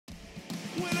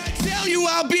you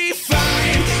I'll be fine.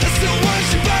 I still want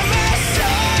you by my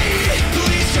side.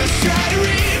 Please just try to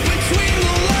read between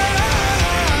the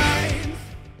lines.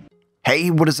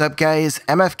 Hey, what is up guys?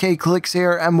 MFK Clicks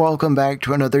here and welcome back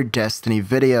to another Destiny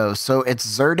video. So it's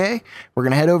Xur. We're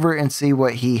gonna head over and see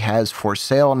what he has for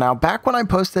sale. Now, back when I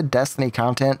posted Destiny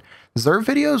content, Xur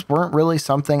videos weren't really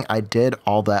something I did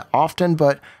all that often,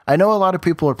 but I know a lot of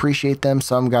people appreciate them.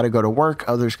 Some got to go to work,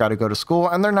 others got to go to school,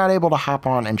 and they're not able to hop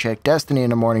on and check Destiny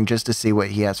in the morning just to see what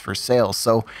he has for sale.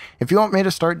 So if you want me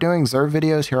to start doing Xur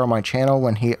videos here on my channel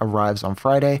when he arrives on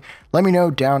Friday, let me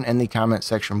know down in the comment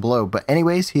section below. But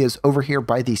anyways, he is over here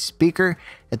by the speaker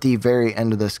at the very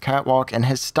end of this catwalk, and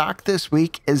his stock this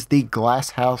week is the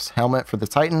Glasshouse helmet for the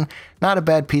Titan. Not a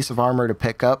bad piece of armor to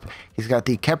pick up. He's got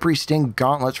the Khepri Sting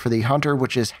gauntlets for the Hunter,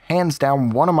 which is hands down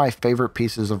one of my favorite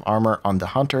pieces of armor on the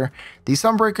Hunter. The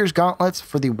Sunbreakers gauntlets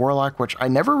for the Warlock, which I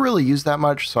never really use that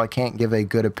much, so I can't give a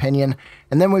good opinion.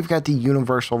 And then we've got the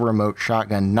Universal Remote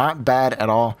Shotgun. Not bad at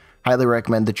all. Highly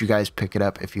recommend that you guys pick it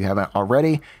up if you haven't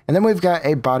already. And then we've got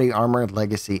a Body Armor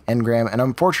Legacy Engram, and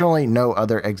unfortunately no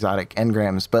other exotic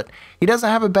engrams, but he doesn't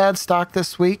have a bad stock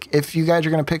this week. If you guys are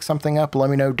going to pick something up,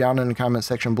 let me know down in the comment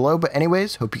section below. But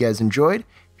anyways, hope you guys enjoyed.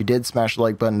 If you did, smash the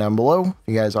like button down below.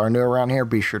 If you guys are new around here,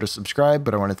 be sure to subscribe.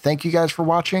 But I want to thank you guys for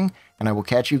watching, and I will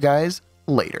catch you guys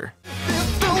later.